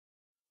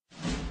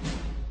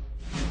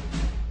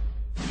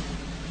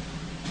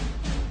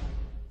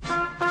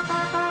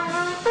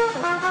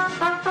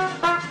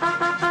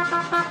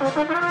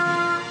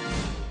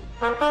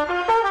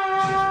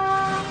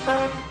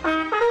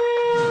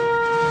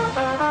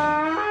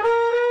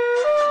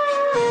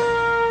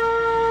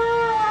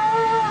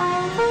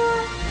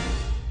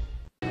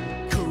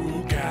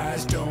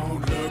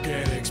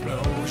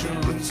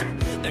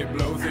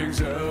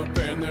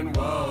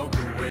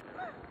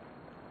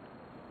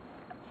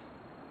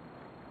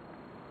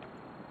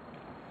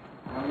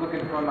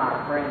looking for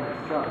my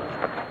friend's son.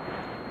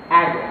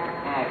 Aggie.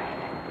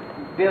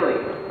 Billy.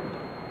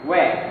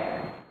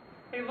 Where?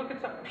 Hey, look,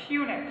 it's a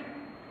Punic.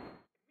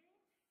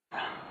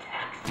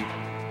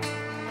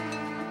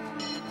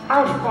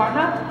 Howdy,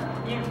 partner.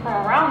 You ain't from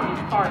around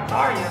these parts,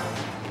 are you?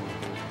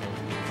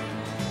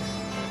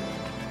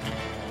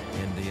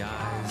 In the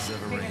eyes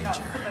of a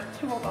ranger,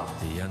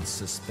 the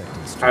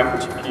unsuspecting I stranger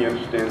think he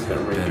understands that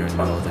better Ranger's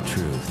know fun. the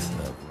truth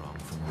of wrong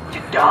from right.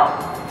 You're dumb.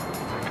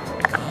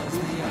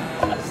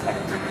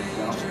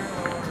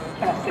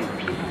 Can't say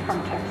people from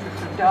Texas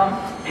are dumb.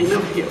 Hey,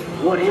 look here,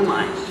 what am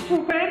I?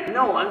 Stupid.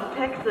 No, I'm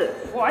Texas.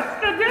 What's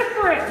the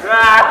difference?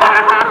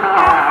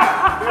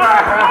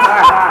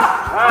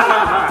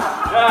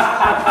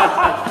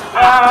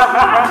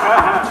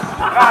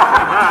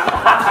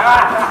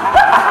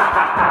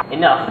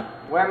 Enough.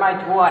 Where are my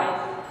daughters?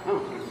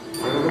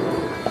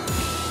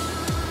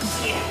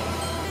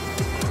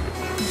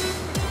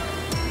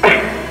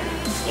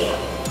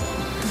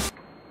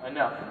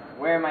 Enough.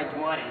 Where are my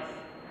daughters?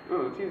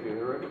 Oh, it's easy.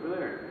 They're right over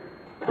there.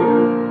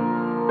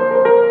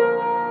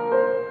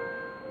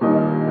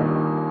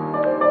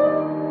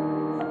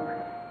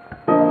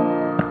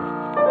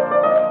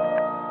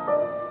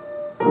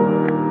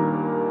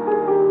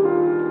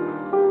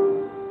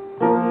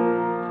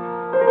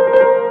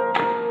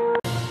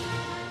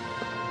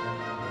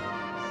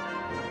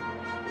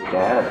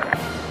 Dad,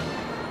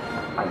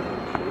 I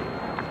need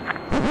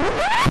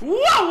to.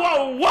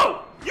 Whoa!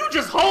 You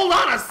just hold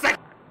on a sec.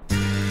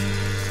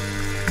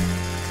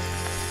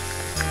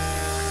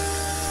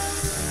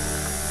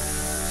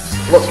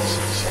 Look,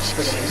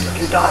 we're gonna use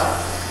your daughter.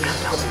 You have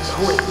to help me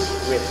police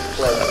with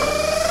Plautus.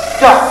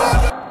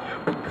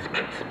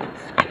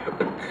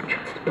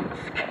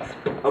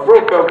 I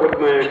broke up with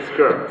my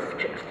ex-girl.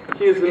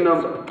 Here's the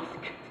number.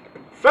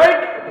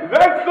 Fake!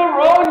 That's the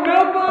wrong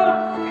number!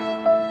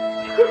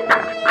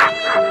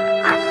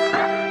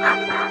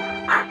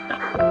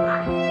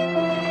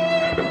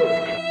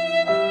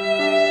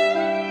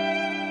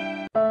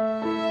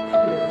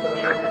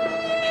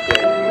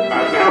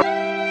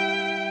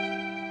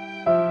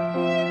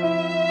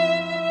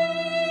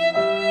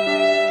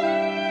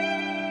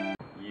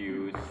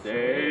 You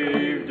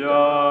saved us.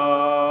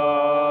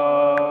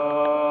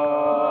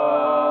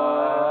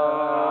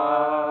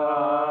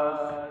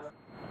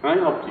 I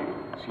helped you,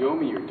 so you owe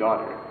me your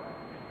daughter.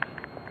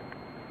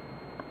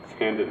 It's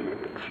hand in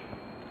marriage.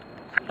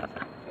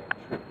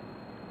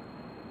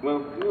 Well,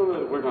 you know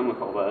that we're done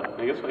with all that.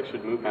 I guess I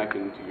should move back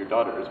into your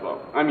daughter as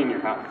well. I mean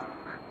your house.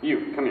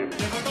 You, come here.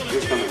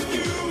 You're coming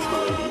too,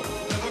 my lady.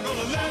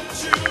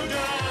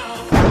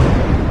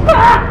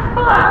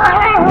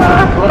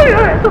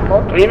 The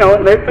volcano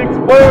and it's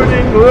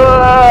exploding!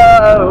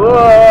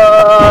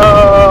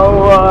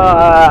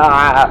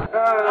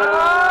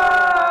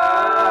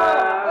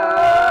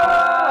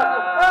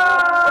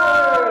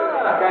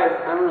 Guys,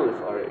 I'm really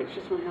sorry. It's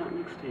just my hot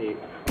mixtape.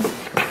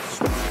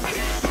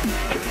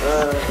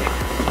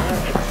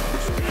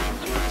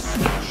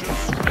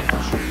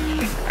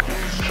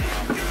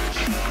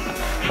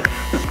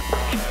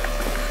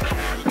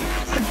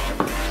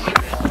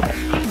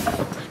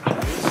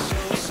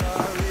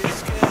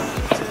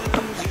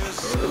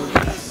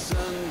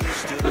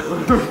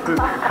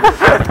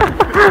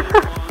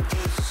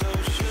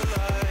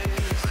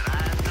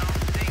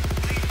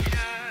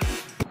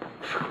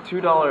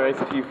 $2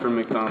 iced tea from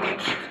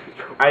McDonald's.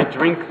 I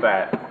drink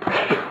that.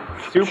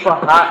 Super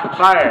hot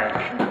fire.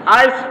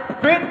 I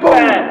spit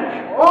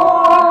that! Oh!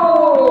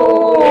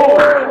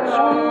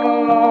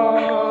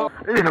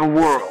 In a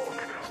world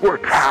where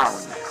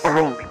towns are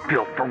only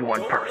built for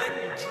one person.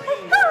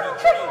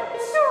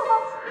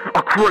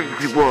 A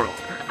crazy world,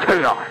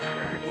 chaos,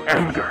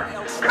 anger,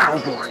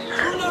 cowboys.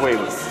 Wait, a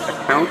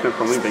town that's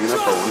only big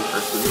enough for one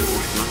person?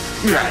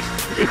 Yes,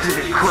 isn't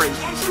it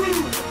crazy?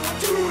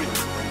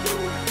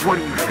 What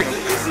do you think?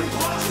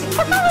 It's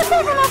only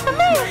big enough for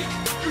me.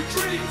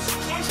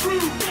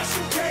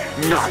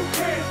 No.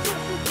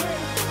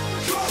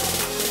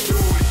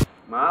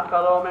 My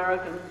fellow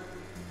Americans,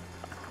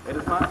 it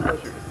is my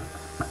pleasure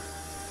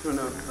to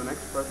announce the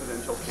next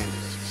presidential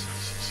candidate.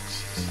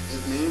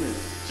 His name is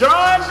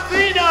John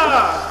Cena!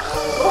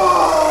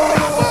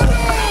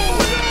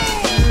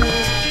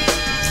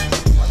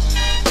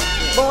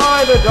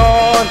 By the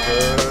dawn's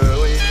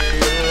early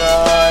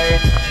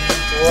light,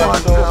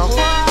 wonderful.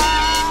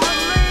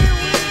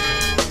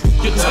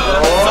 Your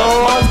time is up,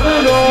 my time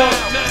is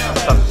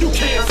now. You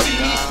can't see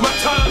me, my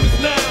time is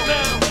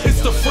now.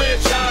 It's the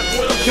franchise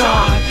where I'm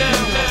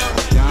shining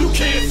now. You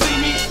can't see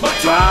me, my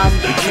time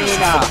is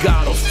now.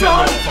 God will fill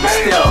off, I'm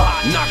still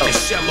hot, knock the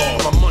shell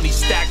off. My money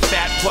stacked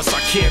fat, plus I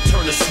can't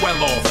turn the swell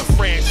off. The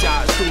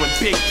franchise doing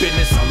big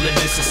business, I live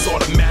this, it's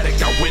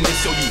automatic. I win this,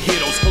 so you hear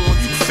those horns,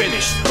 you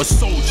finish. A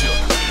soldier,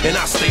 and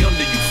I stay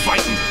under you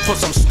fighting.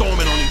 Plus I'm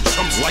storming on you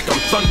chumps like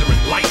I'm thundering.